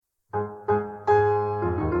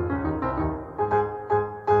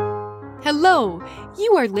Hello!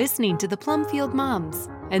 You are listening to the Plumfield Moms,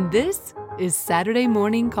 and this is Saturday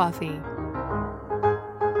Morning Coffee.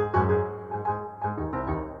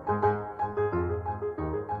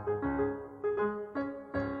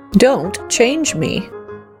 Don't Change Me.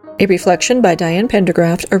 A reflection by Diane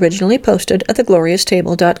Pendergraft, originally posted at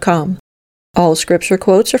theglorioustable.com. All scripture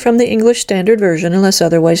quotes are from the English Standard Version unless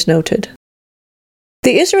otherwise noted.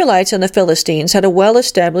 The Israelites and the Philistines had a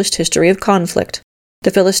well-established history of conflict. The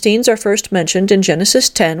Philistines are first mentioned in Genesis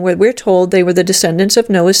 10, where we're told they were the descendants of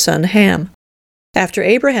Noah's son Ham. After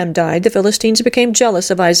Abraham died, the Philistines became jealous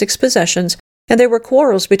of Isaac's possessions, and there were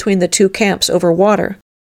quarrels between the two camps over water.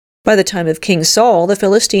 By the time of King Saul, the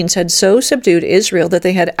Philistines had so subdued Israel that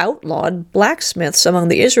they had outlawed blacksmiths among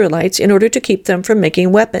the Israelites in order to keep them from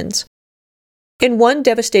making weapons. In one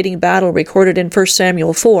devastating battle recorded in 1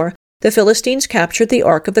 Samuel 4, the Philistines captured the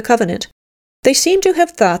Ark of the Covenant. They seem to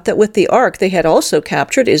have thought that with the Ark they had also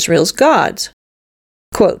captured Israel's gods.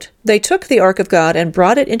 Quote, "They took the Ark of God and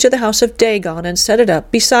brought it into the house of Dagon and set it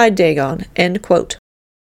up beside Dagon." End quote.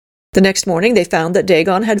 The next morning they found that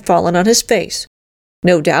Dagon had fallen on his face.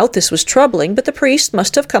 No doubt this was troubling, but the priests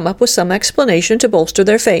must have come up with some explanation to bolster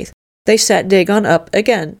their faith. They set Dagon up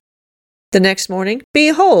again. The next morning,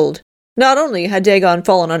 behold! Not only had Dagon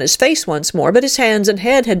fallen on his face once more, but his hands and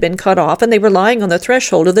head had been cut off, and they were lying on the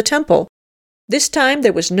threshold of the temple. This time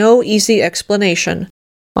there was no easy explanation.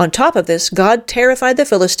 On top of this, God terrified the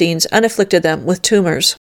Philistines and afflicted them with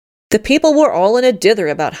tumors. The people were all in a dither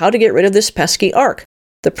about how to get rid of this pesky ark.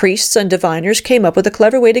 The priests and diviners came up with a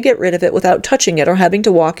clever way to get rid of it without touching it or having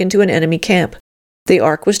to walk into an enemy camp. The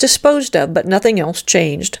ark was disposed of, but nothing else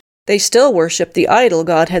changed. They still worshipped the idol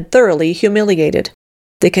God had thoroughly humiliated.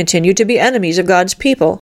 They continued to be enemies of God's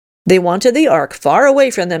people. They wanted the ark far away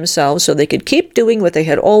from themselves so they could keep doing what they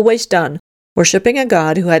had always done, worshipping a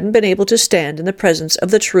God who hadn't been able to stand in the presence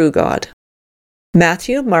of the true God.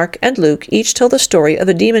 Matthew, Mark, and Luke each tell the story of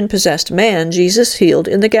a demon-possessed man Jesus healed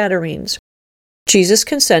in the Gadarenes. Jesus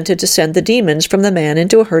consented to send the demons from the man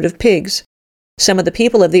into a herd of pigs. Some of the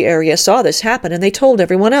people of the area saw this happen, and they told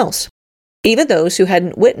everyone else. Even those who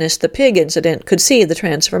hadn't witnessed the pig incident could see the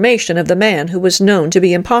transformation of the man who was known to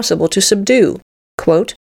be impossible to subdue.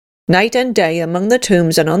 Quote, "Night and day among the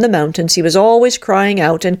tombs and on the mountains he was always crying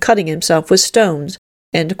out and cutting himself with stones."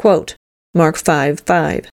 End quote. Mark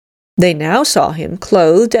 5:5. They now saw him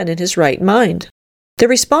clothed and in his right mind. Their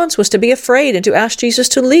response was to be afraid and to ask Jesus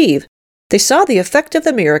to leave. They saw the effect of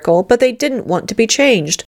the miracle, but they didn't want to be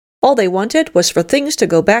changed. All they wanted was for things to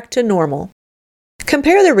go back to normal.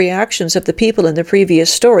 Compare the reactions of the people in the previous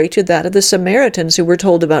story to that of the Samaritans who were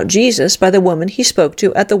told about Jesus by the woman he spoke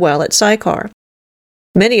to at the well at Sychar.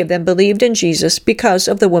 Many of them believed in Jesus because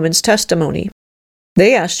of the woman's testimony.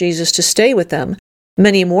 They asked Jesus to stay with them.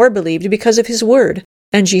 Many more believed because of his word,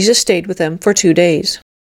 and Jesus stayed with them for 2 days.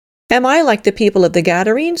 Am I like the people of the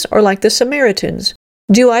Gadarenes or like the Samaritans?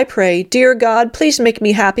 Do I pray, "Dear God, please make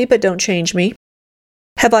me happy, but don't change me"?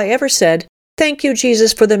 Have I ever said, "Thank you,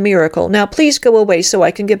 Jesus, for the miracle. Now please go away so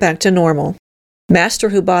I can get back to normal"? Master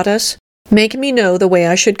who bought us, make me know the way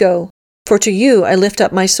I should go, for to you I lift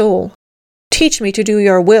up my soul. Teach me to do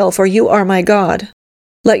your will, for you are my God.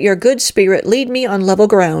 Let your good spirit lead me on level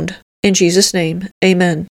ground. In Jesus' name,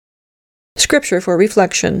 amen. Scripture for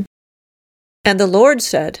reflection. And the Lord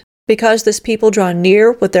said, "Because this people draw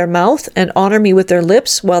near with their mouth and honor me with their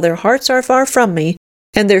lips, while their hearts are far from me,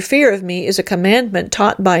 and their fear of me is a commandment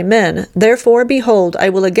taught by men, therefore, behold, I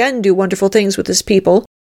will again do wonderful things with this people,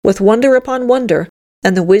 with wonder upon wonder,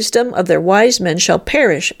 and the wisdom of their wise men shall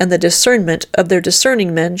perish, and the discernment of their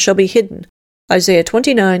discerning men shall be hidden." Isaiah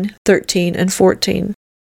 29:13 and 14.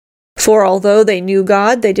 For although they knew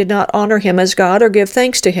God, they did not honor him as God or give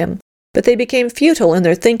thanks to him, but they became futile in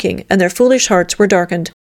their thinking, and their foolish hearts were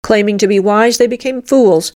darkened. Claiming to be wise, they became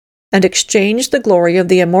fools, and exchanged the glory of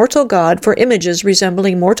the immortal God for images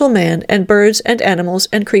resembling mortal man and birds and animals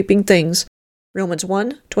and creeping things. Romans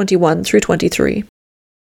 1:21-23.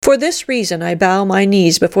 For this reason I bow my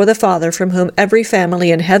knees before the Father, from whom every family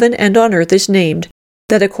in heaven and on earth is named,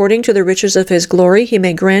 that according to the riches of his glory he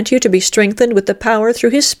may grant you to be strengthened with the power through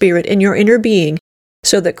his Spirit in your inner being,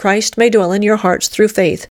 so that Christ may dwell in your hearts through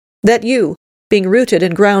faith, that you, being rooted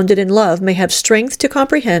and grounded in love, may have strength to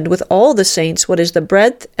comprehend with all the saints what is the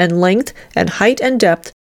breadth and length and height and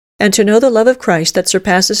depth, and to know the love of Christ that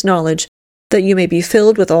surpasses knowledge, that you may be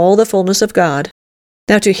filled with all the fullness of God.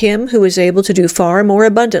 Now to him who is able to do far more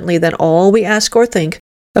abundantly than all we ask or think,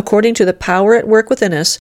 according to the power at work within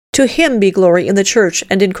us, to him be glory in the church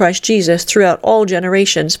and in Christ Jesus throughout all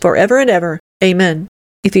generations, forever and ever. Amen.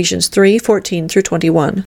 Ephesians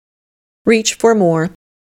 3:14-21. Reach for more.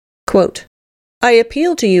 Quote, I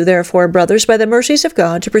appeal to you, therefore, brothers, by the mercies of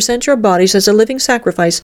God, to present your bodies as a living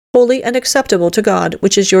sacrifice, holy and acceptable to God,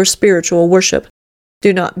 which is your spiritual worship.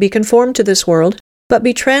 Do not be conformed to this world, but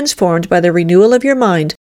be transformed by the renewal of your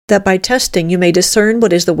mind, that by testing you may discern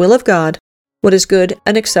what is the will of God, what is good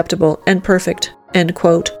and acceptable and perfect." End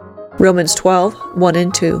quote. Romans 12:1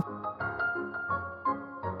 and 2.